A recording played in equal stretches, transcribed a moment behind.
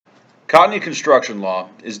Cottony Construction Law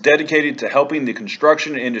is dedicated to helping the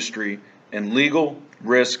construction industry in legal,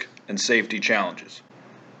 risk, and safety challenges.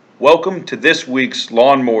 Welcome to this week's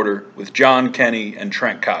Law and Mortar with John Kenny and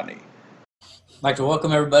Trent Cottony. I'd like to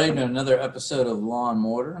welcome everybody to another episode of Law and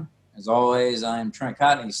Mortar. As always, I am Trent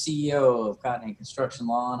Cottony, CEO of Cottony Construction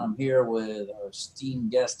Law, and I'm here with our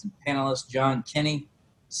esteemed guest and panelist, John Kenny,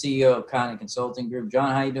 CEO of Cottony Consulting Group.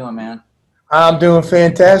 John, how you doing, man? I'm doing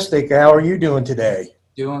fantastic. How are you doing today?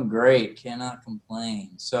 Doing great. Cannot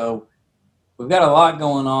complain. So we've got a lot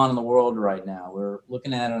going on in the world right now. We're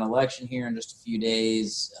looking at an election here in just a few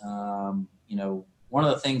days. One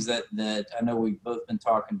of the things that I know we've both been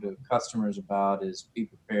talking to customers about is be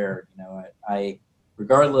prepared. I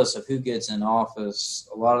regardless of who gets in office,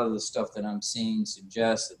 a lot of the stuff that I'm seeing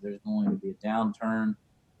suggests that there's going to be a downturn.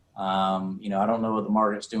 I don't know what the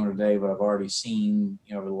market's doing today, but I've already seen,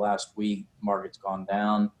 over the last week, the market's gone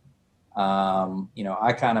down.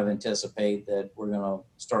 I kind of anticipate that we're going to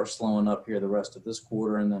start slowing up here the rest of this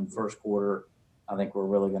quarter, and then first quarter, I think we're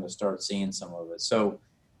really going to start seeing some of it. So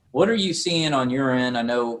what are you seeing on your end? I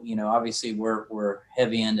know, obviously we're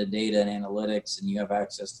heavy into data and analytics, and you have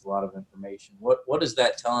access to a lot of information. What is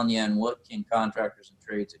that telling you, and what can contractors and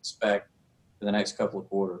trades expect for the next couple of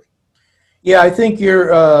quarters? Yeah, I think you're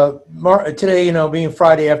today, being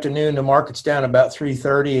Friday afternoon, the market's down about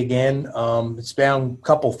 330 again. It's down a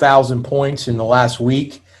couple thousand points in the last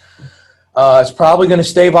week. It's probably going to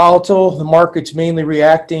stay volatile. The market's mainly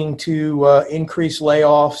reacting to increased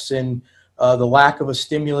layoffs and the lack of a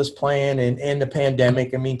stimulus plan and the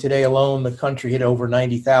pandemic. I mean, today alone, the country hit over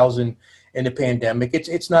 90,000 in the pandemic.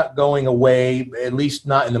 It's not going away, at least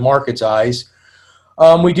not in the market's eyes.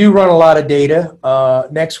 We do run a lot of data.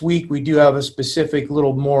 Next week, we do have a specific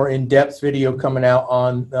little more in-depth video coming out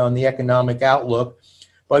on the economic outlook.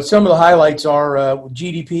 But some of the highlights are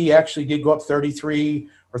GDP actually did go up 33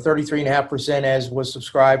 or 33.5% as was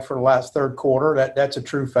subscribed for the last third quarter. That's a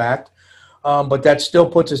true fact. But that still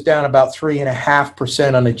puts us down about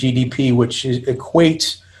 3.5% on the GDP, which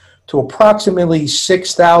equates to approximately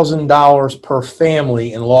 $6,000 per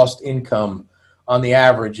family in lost income on the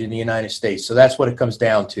average in the United States. So that's what it comes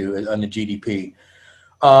down to on the GDP.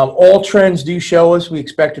 All trends do show us we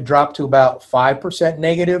expect to drop to about 5%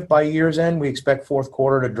 negative by year's end. We expect fourth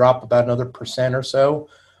quarter to drop about another percent or so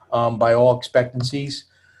by all expectancies.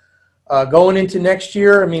 Going into next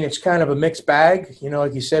year, I mean, it's kind of a mixed bag.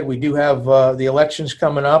 Like you said, we do have the elections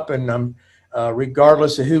coming up, and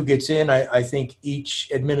regardless of who gets in, I think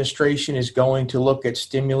each administration is going to look at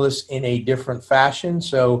stimulus in a different fashion.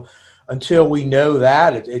 So until we know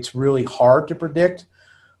that, it's really hard to predict.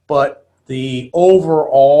 But the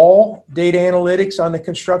overall data analytics on the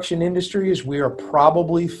construction industry is we are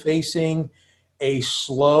probably facing a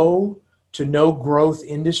slow to no growth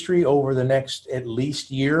industry over the next at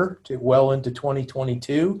least year to well into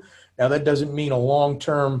 2022. Now, that doesn't mean a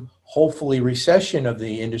long-term, hopefully, recession of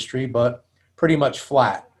the industry, but pretty much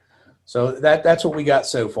flat. So that's what we got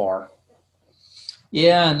so far.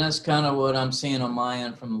 Yeah, and that's kind of what I'm seeing on my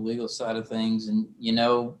end from the legal side of things. And,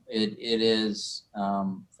 it is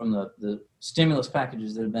from the stimulus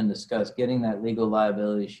packages that have been discussed, getting that legal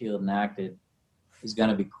liability shield enacted is going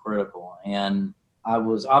to be critical. And I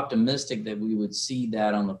was optimistic that we would see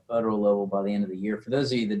that on the federal level by the end of the year. For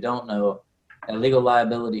those of you that don't know, a legal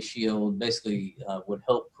liability shield basically would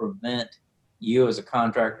help prevent you as a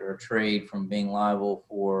contractor or trade from being liable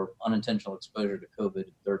for unintentional exposure to COVID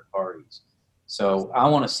to third parties. So I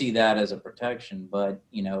want to see that as a protection. But,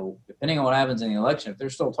 depending on what happens in the election, if they're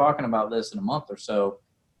still talking about this in a month or so,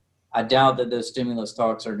 I doubt that those stimulus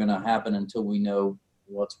talks are going to happen until we know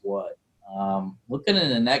what's what. Looking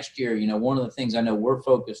into next year, one of the things I know we're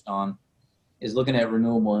focused on is looking at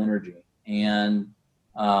renewable energy. And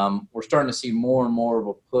we're starting to see more and more of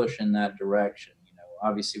a push in that direction.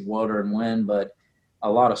 Obviously water and wind, but a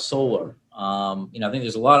lot of solar. I think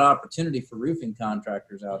there's a lot of opportunity for roofing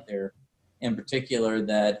contractors out there in particular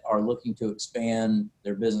that are looking to expand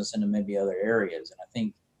their business into maybe other areas. And I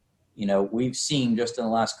think, we've seen just in the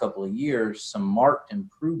last couple of years some marked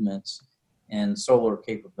improvements in solar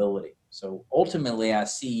capability. So ultimately I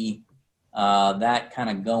see that kind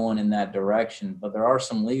of going in that direction, but there are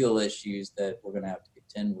some legal issues that we're going to have to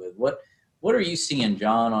contend with. What are you seeing,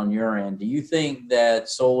 John, on your end? Do you think that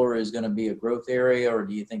solar is going to be a growth area, or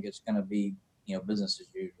do you think it's going to be, business as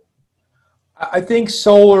usual? I think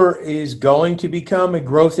solar is going to become a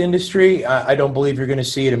growth industry. I don't believe you're going to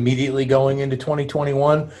see it immediately going into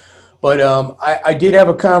 2021. But I did have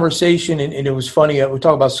a conversation, and it was funny. We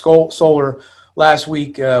talked about solar last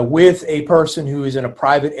week with a person who is in a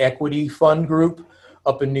private equity fund group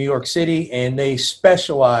up in New York City, and they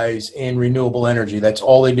specialize in renewable energy. That's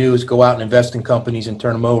all they do is go out and invest in companies and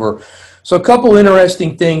turn them over. So a couple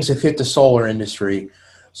interesting things have hit the solar industry.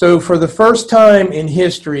 So for the first time in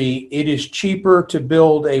history, it is cheaper to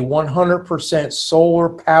build a 100%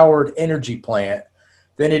 solar-powered energy plant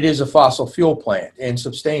than it is a fossil fuel plant, and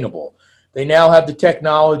sustainable. They now have the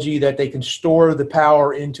technology that they can store the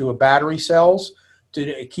power into a battery cells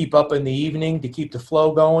to keep up in the evening, to keep the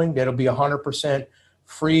flow going. That'll be 100%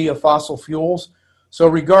 free of fossil fuels. So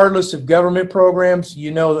regardless of government programs,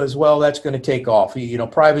 you know as well that's going to take off. You know,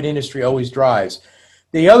 private industry always drives.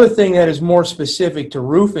 The other thing that is more specific to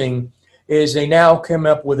roofing is they now come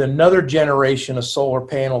up with another generation of solar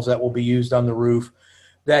panels that will be used on the roof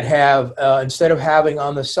that have, instead of having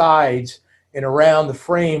on the sides and around the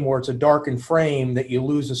frame where it's a darkened frame that you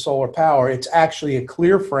lose the solar power, it's actually a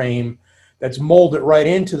clear frame that's molded right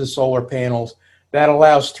into the solar panels that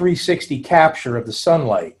allows 360 capture of the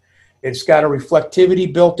sunlight. It's got a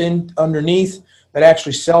reflectivity built in underneath that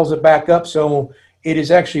actually sells it back up. So it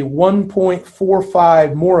is actually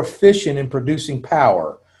 1.45 more efficient in producing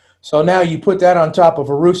power. So now you put that on top of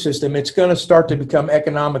a roof system, it's going to start to become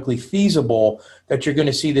economically feasible that you're going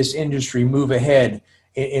to see this industry move ahead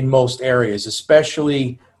in most areas,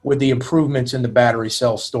 especially with the improvements in the battery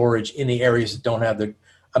cell storage in the areas that don't have the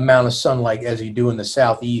amount of sunlight as you do in the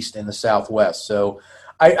Southeast and the Southwest. So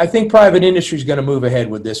I think private industry is going to move ahead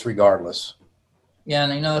with this regardless. Yeah,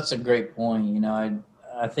 and that's a great point.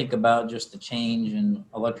 I think about just the change in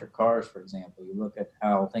electric cars, for example. You look at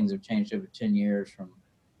how things have changed over 10 years from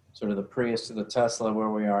sort of the Prius to the Tesla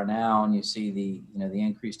where we are now, and you see the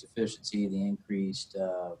increased efficiency, the increased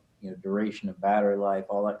duration of battery life,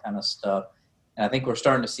 all that kind of stuff. And I think we're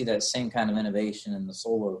starting to see that same kind of innovation in the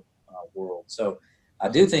solar world. So I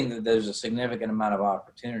do think that there's a significant amount of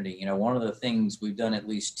opportunity. One of the things we've done at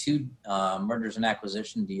least 2 mergers and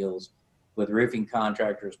acquisition deals with roofing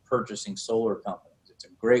contractors purchasing solar companies. It's a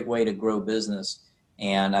great way to grow business,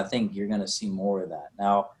 and I think you're going to see more of that.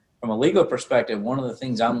 Now, from a legal perspective, one of the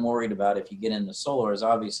things I'm worried about if you get into solar is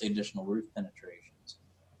obviously additional roof penetrations.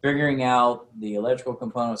 Figuring out the electrical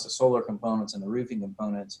components, the solar components, and the roofing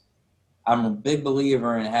components. I'm a big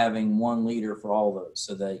believer in having one leader for all those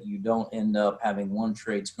so that you don't end up having one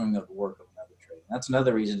trade screwing up the work of another trade. And that's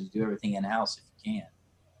another reason to do everything in-house if you can.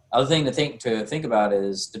 Other thing to think about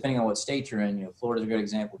is, depending on what state you're in, Florida's a good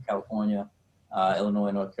example, California,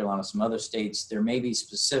 Illinois, North Carolina, some other states, there may be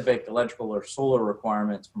specific electrical or solar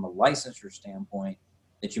requirements from a licensure standpoint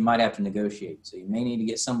that you might have to negotiate. So you may need to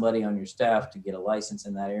get somebody on your staff to get a license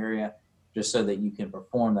in that area just so that you can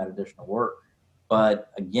perform that additional work.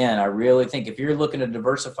 But again, I really think if you're looking to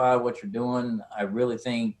diversify what you're doing, I really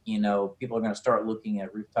think, people are going to start looking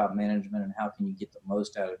at rooftop management and how can you get the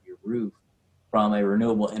most out of your roof from a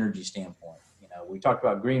renewable energy standpoint. We talked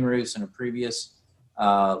about green roofs in a previous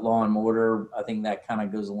Law and Mortar. I think that kind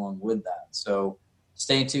of goes along with that. So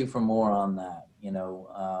stay tuned for more on that.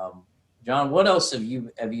 John, what else have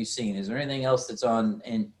you seen? Is there anything else that's on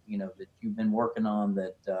that you've been working on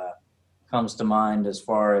that comes to mind as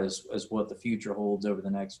far as what the future holds over the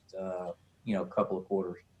next couple of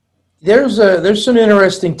quarters? There's some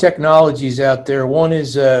interesting technologies out there. One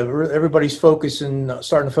is everybody's starting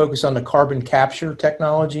to focus on the carbon capture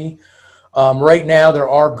technology. Right now, there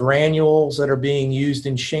are granules that are being used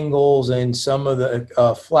in shingles and some of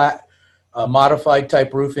the flat modified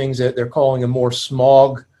type roofings that they're calling a more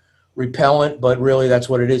smog repellent, but really that's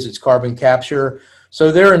what it is. It's carbon capture. So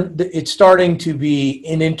it's starting to be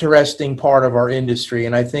an interesting part of our industry.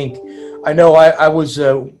 And I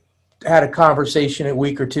had a conversation a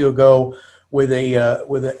week or 2 ago with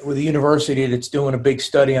a university that's doing a big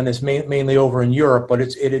study on this, mainly over in Europe, but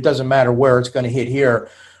it doesn't matter where it's going to hit here,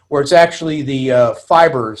 where it's actually the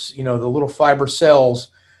fibers, the little fiber cells.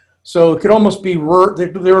 So it could almost be,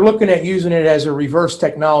 they're looking at using it as a reverse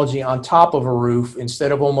technology on top of a roof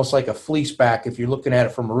instead of almost like a fleece back, if you're looking at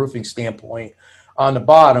it from a roofing standpoint, on the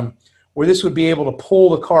bottom, where this would be able to pull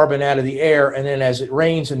the carbon out of the air, and then as it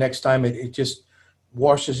rains the next time, it just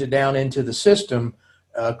washes it down into the system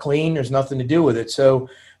clean. There's nothing to do with it. So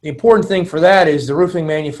the important thing for that is the roofing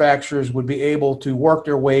manufacturers would be able to work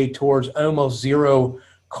their way towards almost zero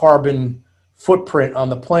carbon footprint on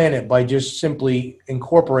the planet by just simply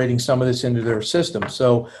incorporating some of this into their system.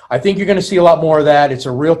 So I think you're going to see a lot more of that. It's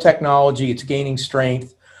a real technology. It's gaining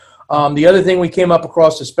strength. The other thing we came up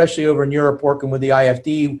across, especially over in Europe working with the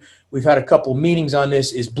IFD, we've had a couple meetings on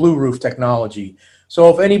this, is blue roof technology. So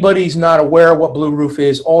if anybody's not aware of what blue roof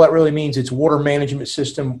is, all that really means it's water management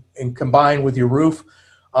system and combined with your roof.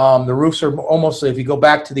 The roofs are almost, if you go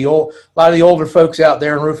back to a lot of the older folks out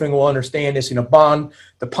there in roofing will understand this.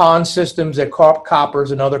 The pond systems that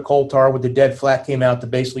Koppers and other coal tar with the dead flat came out to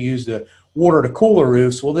basically use the water to cool the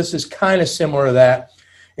roofs. Well, this is kind of similar to that,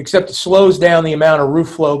 except it slows down the amount of roof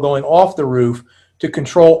flow going off the roof to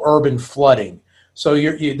control urban flooding. So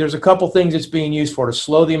there's a couple things it's being used for: to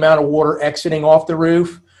slow the amount of water exiting off the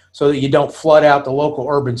roof so that you don't flood out the local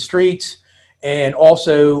urban streets. And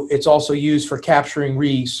also, it's also used for capturing,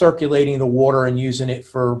 recirculating the water and using it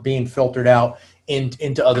for being filtered out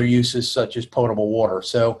into other uses such as potable water.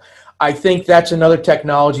 So I think that's another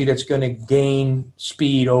technology that's going to gain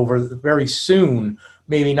speed over very soon.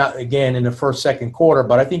 Maybe not again in the first, second quarter,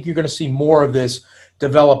 but I think you're going to see more of this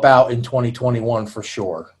develop out in 2021 for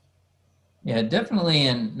sure. Yeah, definitely,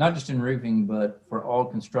 and not just in roofing, but for all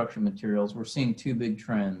construction materials, we're seeing two big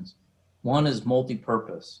trends. One is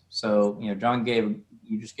multi-purpose. So, John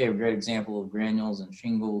you just gave a great example of granules and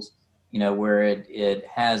shingles, where it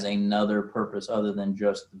has another purpose other than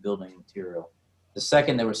just the building material. The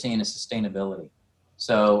second that we're seeing is sustainability.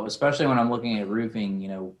 So, especially when I'm looking at roofing,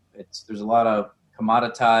 there's a lot of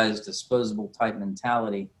commoditized, disposable type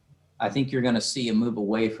mentality. I think you're going to see a move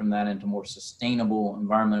away from that into more sustainable,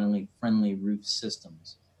 environmentally friendly roof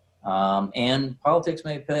systems. And politics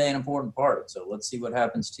may play an important part. So let's see what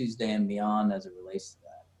happens Tuesday and beyond as it relates to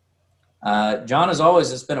that. John, as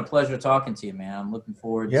always, it's been a pleasure talking to you, man. I'm looking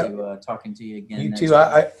forward to talking to you again. You too.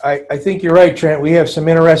 I think you're right, Trent. We have some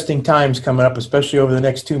interesting times coming up, especially over the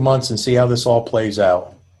next 2 months, and see how this all plays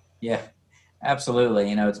out. Yeah,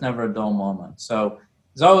 absolutely. It's never a dull moment. So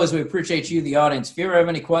as always, we appreciate you, the audience. If you ever have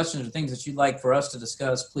any questions or things that you'd like for us to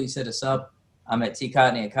discuss, please hit us up. I'm at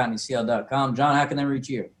tcotney@cotneycl.com. John, how can they reach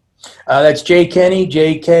you? That's Jay Kenney,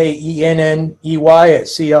 JKENNEY at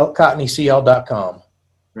cotneycl.com.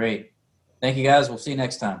 Great. Thank you, guys. We'll see you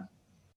next time.